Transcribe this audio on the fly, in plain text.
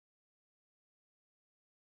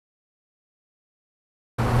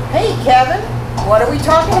Kevin. What are we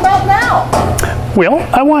talking about now? Well,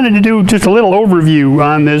 I wanted to do just a little overview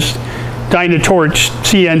on this Dynatorch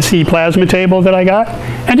CNC plasma table that I got,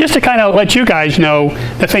 and just to kind of let you guys know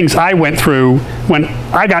the things I went through when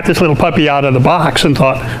I got this little puppy out of the box and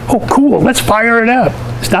thought, oh cool, let's fire it up.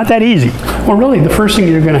 It's not that easy. Well, really the first thing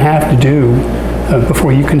you're going to have to do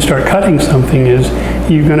before you can start cutting something is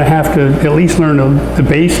you're going to have to at least learn the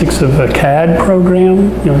basics of a CAD program.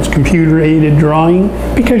 You know, it's computer aided drawing,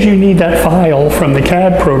 because you need that file from the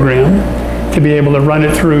CAD program to be able to run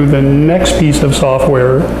it through the next piece of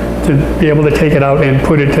software to be able to take it out and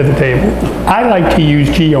put it to the table. I like to use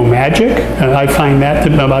Geomagic. I find that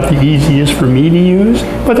about the easiest for me to use,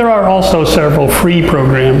 but there are also several free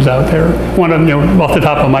programs out there. One of them, you know, off the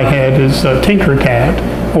top of my head is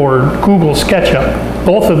Tinkercad or Google SketchUp.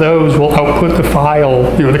 Both of those will output the file,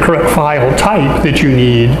 you know, the correct file type that you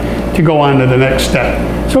need to go on to the next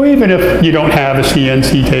step. So even if you don't have a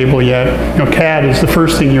CNC table yet, you know, CAD is the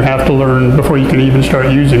first thing you have to learn before you can even start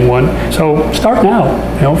using one. So start now.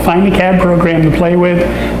 You know, find a CAD program to play with.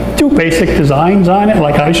 Do basic designs on it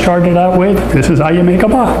like I started out with. This is how you make a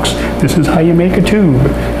box. This is how you make a tube.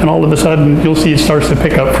 And all of a sudden you'll see it starts to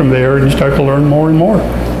pick up from there and you start to learn more and more.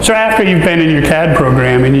 So after you've been in your CAD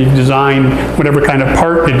program and you've designed whatever kind of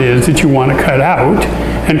part it is that you want to cut out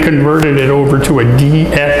and converted it over to a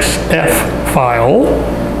DXF file,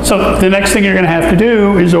 so the next thing you're going to have to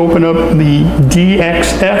do is open up the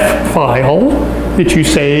DXF file that you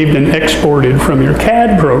saved and exported from your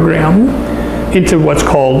CAD program into what's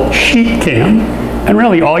called SheetCam. And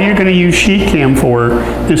really all you're going to use SheetCam for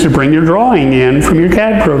is to bring your drawing in from your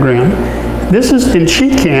CAD program. This is in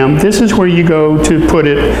SheetCam, this is where you go to put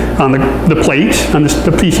it on the plate, on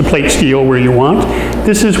the piece of plate steel where you want.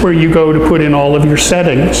 This is where you go to put in all of your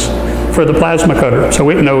settings for the plasma cutter. So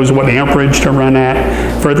it knows what amperage to run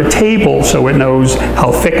at. For the table, so it knows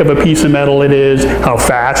how thick of a piece of metal it is, how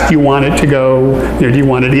fast you want it to go. You know, do you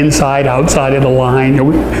want it inside, outside of the line?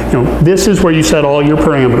 You know, this is where you set all your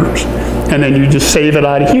parameters. And then you just save it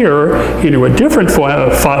out of here into a different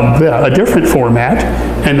format,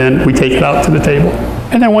 and then we take it out to the table.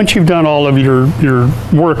 And then once you've done all of your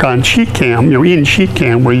work on SheetCam, you know, in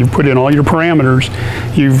SheetCam, where you've put in all your parameters,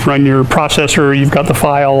 you've run your processor, you've got the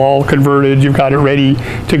file all converted, you've got it ready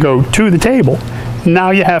to go to the table.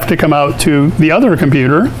 Now you have to come out to the other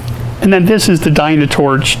computer, and then this is the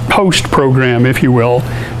Dynatorch host program, if you will,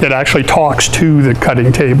 that actually talks to the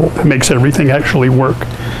cutting table, that makes everything actually work.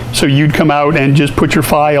 So you'd come out and just put your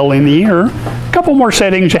file in the ear. A couple more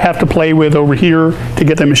settings you have to play with over here to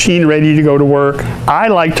get the machine ready to go to work. I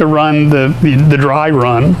like to run the dry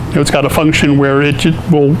run. You know, it's got a function where it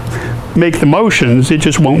just will make the motions, it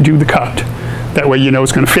just won't do the cut. That way you know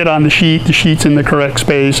it's going to fit on the sheet's in the correct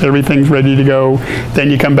space, everything's ready to go. Then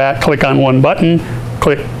you come back, click on one button,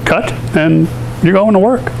 click cut, and you're going to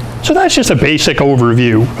work. So that's just a basic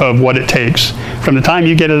overview of what it takes from the time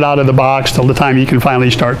you get it out of the box till the time you can finally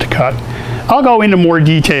start to cut. I'll go into more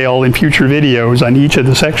detail in future videos on each of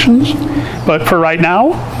the sections, but for right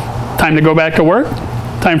now, time to go back to work.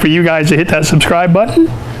 Time for you guys to hit that subscribe button,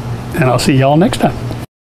 and I'll see y'all next time.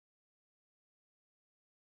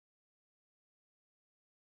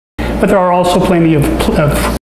 But there are also plenty of